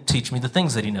me and teach me the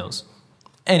things that he knows.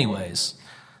 Anyways,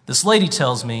 this lady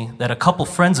tells me that a couple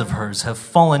friends of hers have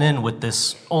fallen in with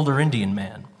this older Indian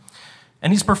man.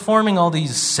 And he's performing all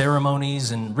these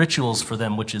ceremonies and rituals for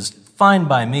them, which is fine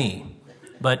by me.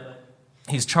 But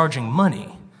he's charging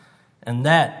money. And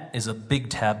that is a big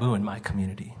taboo in my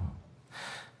community.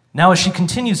 Now, as she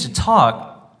continues to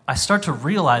talk, I start to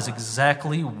realize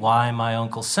exactly why my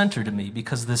uncle sent her to me,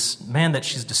 because this man that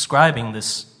she's describing,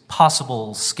 this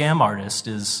possible scam artist,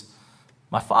 is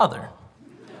my father.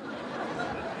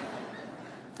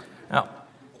 Now,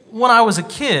 when I was a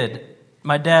kid,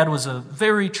 my dad was a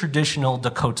very traditional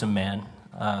Dakota man,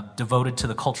 devoted to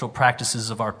the cultural practices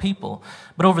of our people.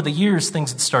 But over the years,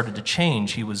 things had started to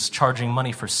change. He was charging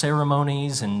money for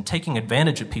ceremonies and taking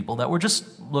advantage of people that were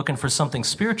just looking for something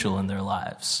spiritual in their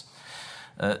lives.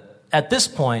 At this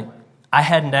point, I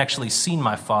hadn't actually seen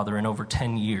my father in over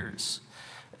 10 years.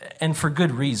 And for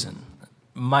good reason.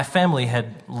 My family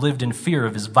had lived in fear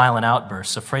of his violent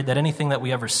outbursts, afraid that anything that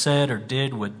we ever said or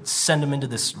did would send him into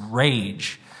this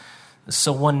rage.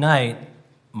 So one night,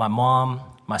 my mom,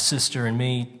 my sister, and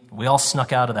me, we all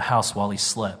snuck out of the house while he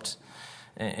slept.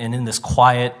 And in this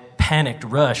quiet, panicked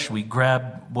rush, we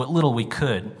grabbed what little we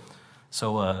could.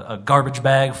 So a garbage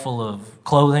bag full of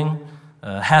clothing,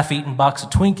 a half-eaten box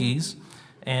of Twinkies,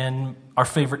 and our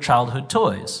favorite childhood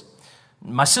toys.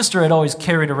 My sister had always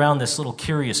carried around this little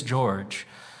Curious George,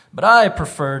 but I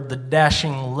preferred the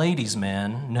dashing ladies'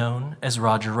 man known as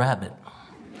Roger Rabbit.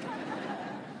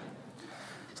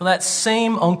 So that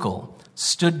same uncle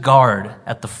stood guard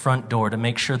at the front door to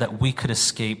make sure that we could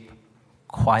escape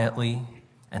quietly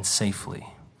and safely.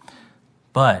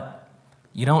 But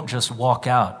you don't just walk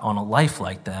out on a life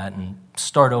like that and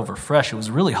start over fresh. It was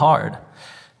really hard.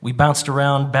 We bounced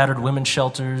around battered women's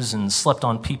shelters and slept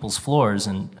on people's floors.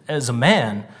 And as a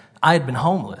man, I had been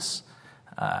homeless.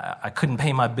 I couldn't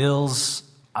pay my bills.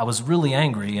 I was really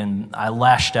angry, and I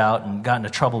lashed out and got into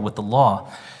trouble with the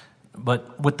law.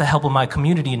 But with the help of my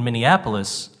community in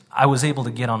Minneapolis, I was able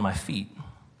to get on my feet.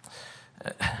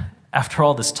 After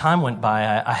all this time went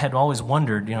by, I had always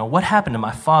wondered, what happened to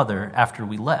my father after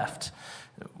we left?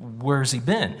 Where's he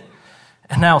been?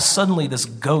 And now suddenly this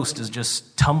ghost is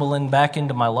just tumbling back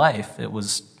into my life. It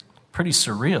was pretty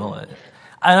surreal.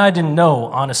 And I didn't know,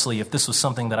 honestly, if this was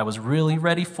something that I was really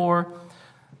ready for,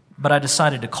 but I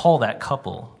decided to call that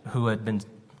couple who had been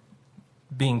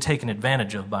being taken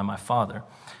advantage of by my father.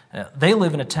 They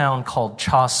live in a town called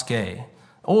Chaskay,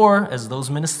 or, as those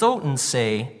Minnesotans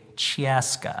say,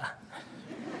 Chiaska.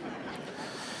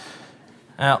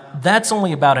 Now, that's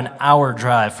only about an hour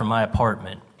drive from my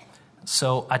apartment.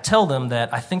 So I tell them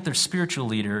that I think their spiritual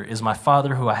leader is my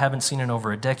father, who I haven't seen in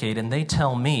over a decade, and they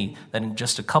tell me that in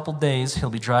just a couple days he'll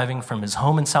be driving from his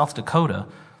home in South Dakota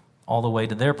all the way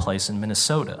to their place in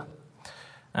Minnesota.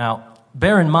 Now,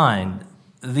 bear in mind,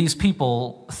 these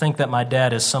people think that my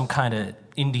dad is some kind of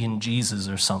Indian Jesus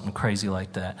or something crazy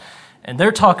like that. And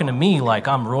they're talking to me like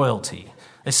I'm royalty.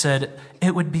 They said,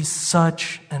 "It would be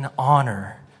such an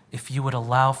honor if you would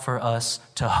allow for us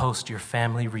to host your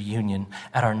family reunion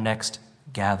at our next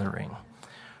gathering."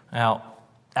 Now,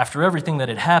 after everything that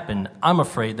had happened, I'm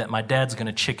afraid that my dad's going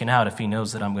to chicken out if he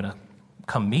knows that I'm going to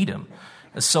come meet him.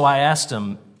 So I asked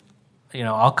him,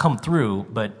 I'll come through,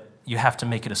 but you have to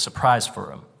make it a surprise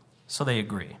for him. So they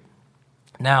agree.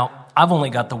 Now, I've only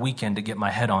got the weekend to get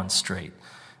my head on straight,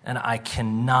 and I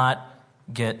cannot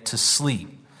get to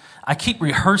sleep. I keep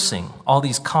rehearsing all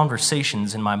these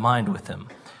conversations in my mind with him.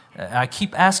 I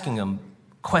keep asking him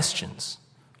questions.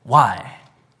 Why?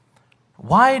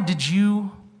 Why did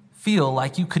you feel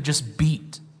like you could just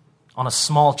beat on a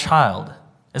small child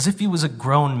as if he was a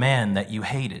grown man that you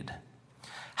hated?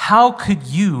 How could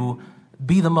you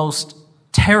be the most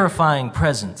terrifying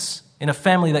presence in a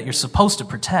family that you're supposed to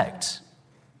protect?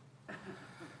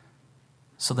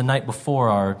 So the night before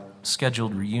our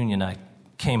scheduled reunion, I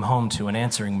came home to an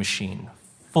answering machine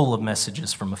full of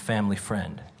messages from a family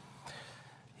friend.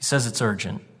 He says it's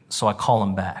urgent, so I call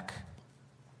him back.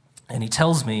 And he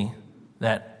tells me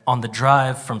that on the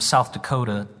drive from South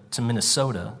Dakota to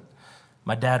Minnesota,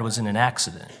 my dad was in an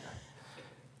accident.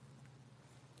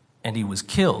 And he was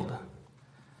killed.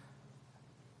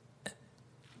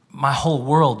 My whole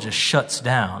world just shuts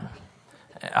down.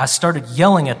 I started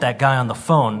yelling at that guy on the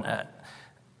phone.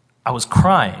 I was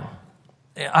crying.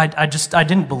 I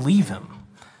didn't believe him.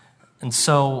 And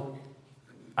so,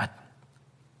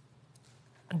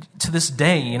 to this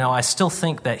day, I still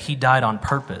think that he died on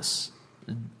purpose,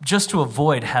 just to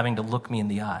avoid having to look me in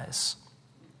the eyes.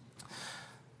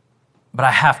 But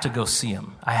I have to go see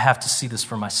him. I have to see this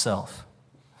for myself.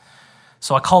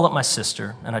 So I called up my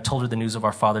sister, and I told her the news of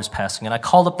our father's passing. And I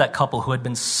called up that couple who had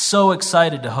been so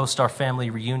excited to host our family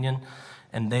reunion,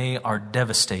 and they are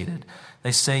devastated.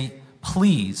 They say,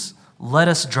 "Please, let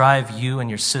us drive you and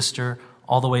your sister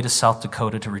all the way to South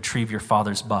Dakota to retrieve your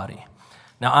father's body."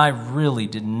 Now, I really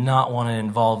did not want to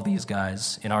involve these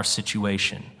guys in our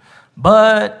situation.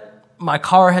 But my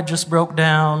car had just broke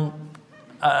down.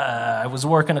 I was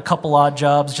working a couple odd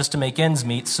jobs just to make ends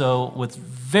meet, so with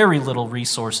very little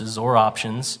resources or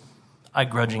options, I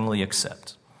grudgingly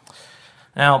accept.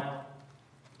 Now,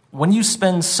 when you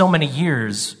spend so many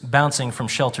years bouncing from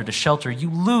shelter to shelter,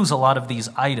 you lose a lot of these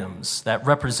items that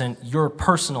represent your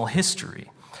personal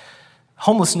history.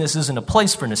 Homelessness isn't a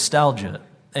place for nostalgia,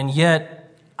 and yet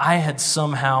I had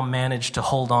somehow managed to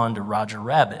hold on to Roger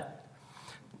Rabbit.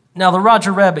 Now, the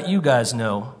Roger Rabbit you guys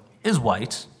know is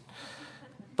white,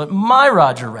 but my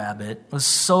Roger Rabbit was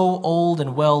so old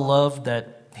and well-loved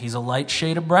that he's a light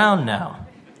shade of brown now,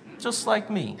 just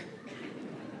like me.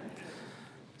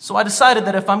 So I decided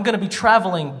that if I'm going to be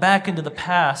traveling back into the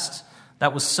past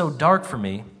that was so dark for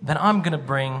me, then I'm going to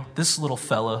bring this little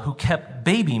fella who kept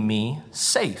baby me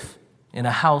safe in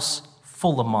a house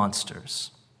full of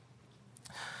monsters.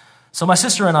 So my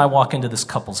sister and I walk into this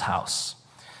couple's house,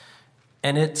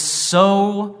 and it's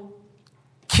so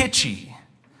kitschy.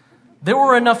 There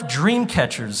were enough dream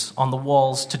catchers on the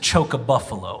walls to choke a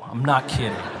buffalo. I'm not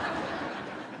kidding.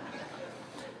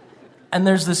 And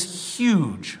there's this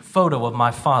huge photo of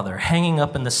my father hanging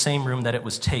up in the same room that it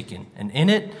was taken. And in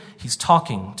it, he's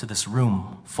talking to this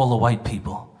room full of white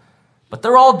people. But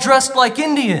they're all dressed like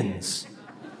Indians.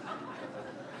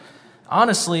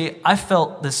 Honestly, I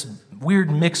felt this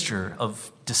weird mixture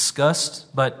of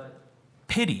disgust, but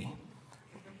pity.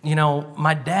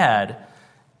 My dad,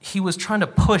 he was trying to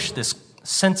push this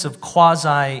sense of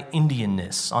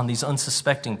quasi-Indianness on these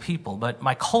unsuspecting people, but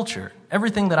my culture,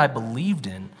 everything that I believed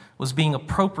in, was being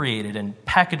appropriated and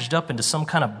packaged up into some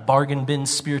kind of bargain bin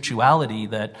spirituality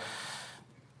that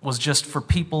was just for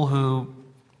people who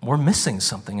were missing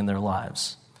something in their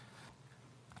lives.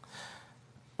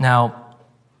 Now,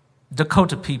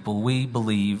 Dakota people, we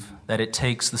believe that it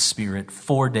takes the spirit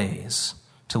 4 days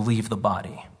to leave the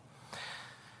body.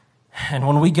 And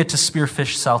when we get to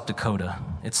Spearfish, South Dakota,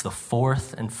 it's the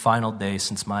 4th and final day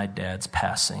since my dad's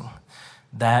passing.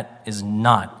 That is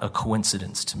not a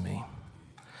coincidence to me.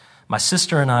 My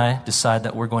sister and I decide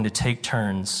that we're going to take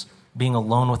turns being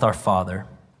alone with our father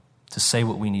to say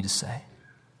what we need to say.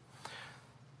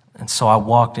 And so I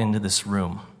walked into this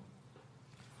room.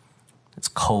 It's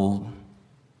cold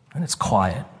and it's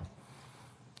quiet,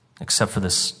 except for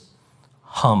this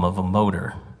hum of a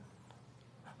motor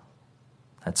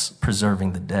that's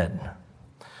preserving the dead.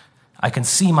 I can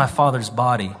see my father's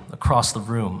body across the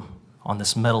room on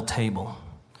this metal table,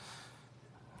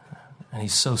 and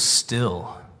he's so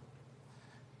still.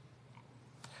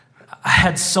 I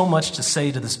had so much to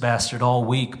say to this bastard all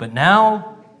week, but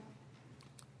now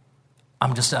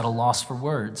I'm just at a loss for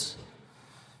words.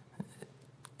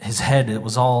 His head, it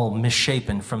was all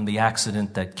misshapen from the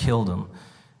accident that killed him.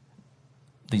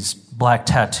 These black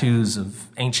tattoos of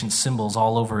ancient symbols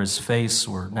all over his face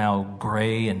were now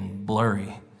gray and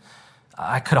blurry.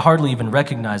 I could hardly even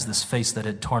recognize this face that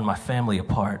had torn my family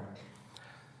apart.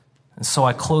 And so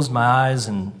I closed my eyes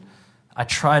and I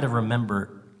try to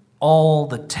remember all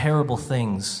the terrible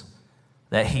things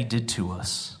that he did to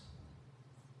us.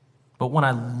 But when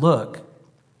I look,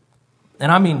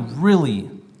 and I mean really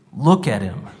look at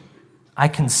him, I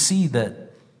can see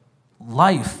that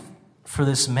life for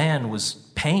this man was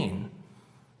pain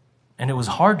and it was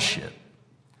hardship.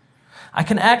 I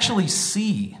can actually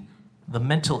see the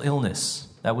mental illness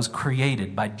that was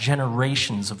created by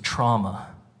generations of trauma.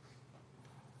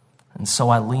 And so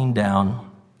I leaned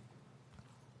down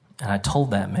and I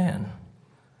told that man,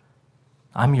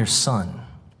 I'm your son.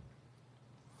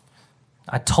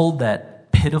 I told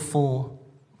that pitiful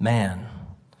man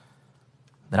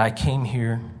that I came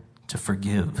here to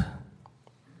forgive.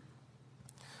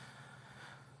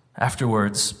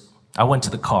 Afterwards, I went to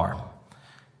the car,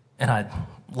 and I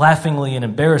laughingly and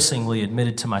embarrassingly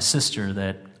admitted to my sister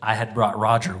that I had brought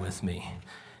Roger with me.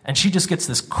 And she just gets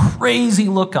this crazy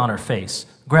look on her face,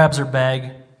 grabs her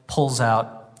bag, pulls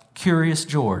out, Curious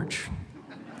George.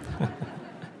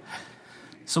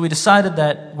 So we decided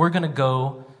that we're going to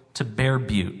go to Bear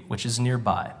Butte, which is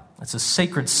nearby. It's a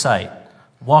sacred site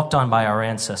walked on by our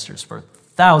ancestors for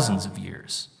thousands of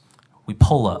years. We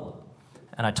pull up,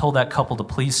 and I told that couple to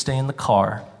please stay in the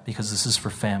car because this is for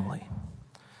family.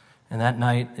 And that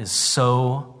night is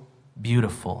so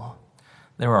beautiful.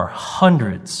 There are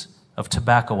hundreds of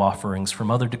tobacco offerings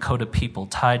from other Dakota people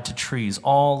tied to trees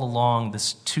all along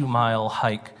this 2-mile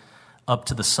hike up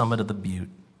to the summit of the butte.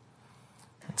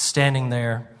 And standing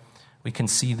there, we can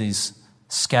see these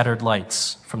scattered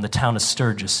lights from the town of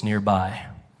Sturgis nearby.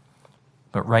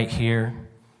 But right here,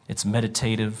 it's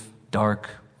meditative, dark,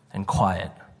 and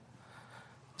quiet.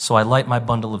 So I light my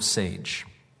bundle of sage,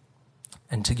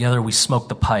 and together we smoke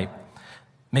the pipe,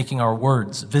 making our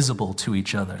words visible to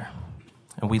each other.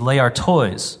 And we lay our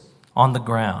toys on the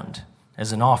ground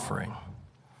as an offering.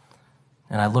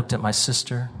 And I looked at my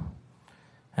sister,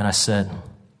 and I said,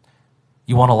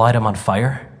 "You want to light him on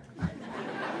fire?"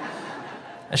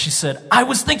 And she said, "I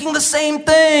was thinking the same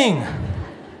thing."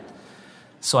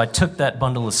 So I took that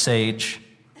bundle of sage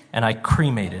and I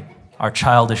cremated our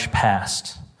childish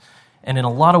past. And in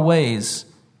a lot of ways,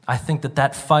 I think that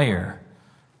that fire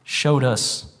showed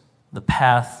us the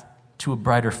path to a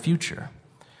brighter future.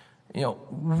 You know,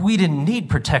 we didn't need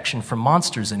protection from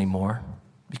monsters anymore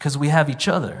because we have each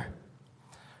other.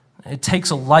 It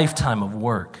takes a lifetime of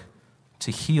work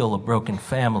to heal a broken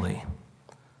family,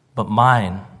 but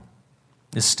mine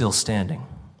is still standing.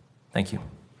 Thank you.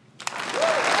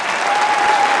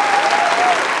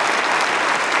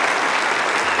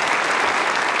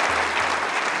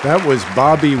 That was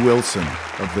Bobby Wilson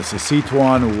of the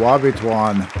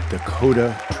Sissetuan-Wahbetuan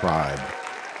Dakota tribe.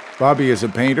 Bobby is a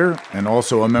painter and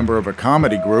also a member of a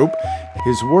comedy group.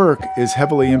 His work is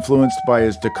heavily influenced by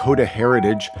his Dakota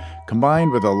heritage,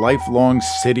 combined with a lifelong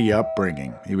city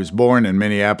upbringing. He was born in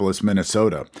Minneapolis,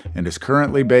 Minnesota, and is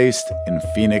currently based in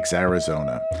Phoenix,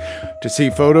 Arizona. To see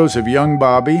photos of young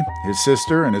Bobby, his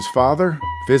sister, and his father,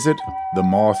 visit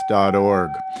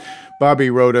themoth.org. Bobby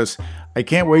wrote us, "I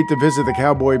can't wait to visit the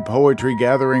Cowboy Poetry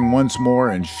Gathering once more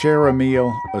and share a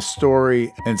meal, a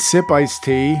story, and sip iced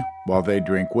tea while they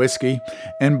drink whiskey,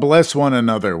 and bless one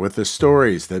another with the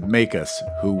stories that make us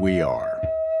who we are."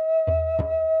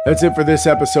 That's it for this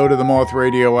episode of the Moth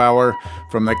Radio Hour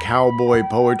from the Cowboy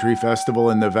Poetry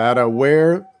Festival in Nevada,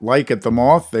 where, like at the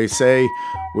Moth, they say,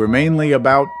 we're mainly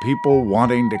about people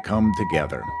wanting to come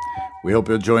together. We hope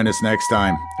you'll join us next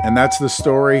time. And that's the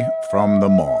story from the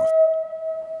Moth.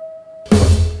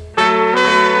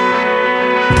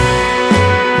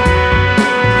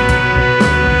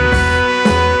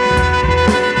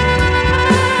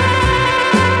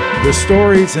 The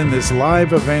stories in this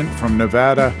live event from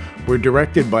Nevada were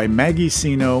directed by Maggie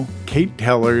Sino, Kate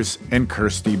Tellers, and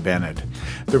Kirsty Bennett.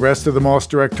 The rest of the Moth's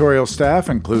directorial staff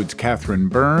includes Catherine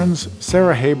Burns,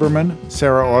 Sarah Haberman,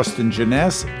 Sarah Austin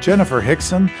Jeunesse, Jennifer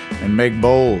Hickson, and Meg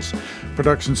Bowles.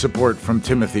 Production support from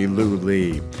Timothy Lou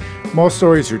Lee. Moth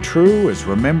Stories Are True is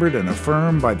remembered and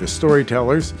affirmed by the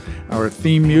Storytellers. Our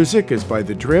theme music is by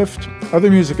The Drift.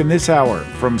 Other music in this hour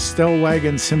from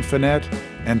Stellwagen Symphonette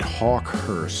and Hawk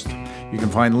Hurst. You can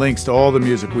find links to all the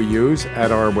music we use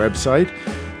at our website.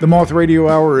 The Moth Radio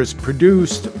Hour is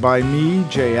produced by me,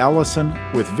 Jay Allison,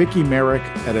 with Vicki Merrick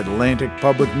at Atlantic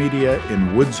Public Media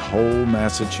in Woods Hole,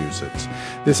 Massachusetts.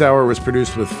 This hour was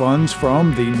produced with funds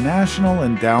from the National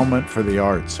Endowment for the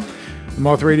Arts. The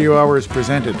Moth Radio Hour is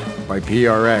presented by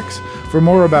PRX. For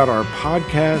more about our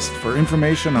podcast, for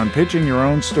information on pitching your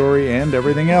own story and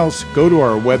everything else, go to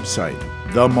our website,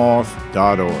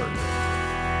 themoth.org.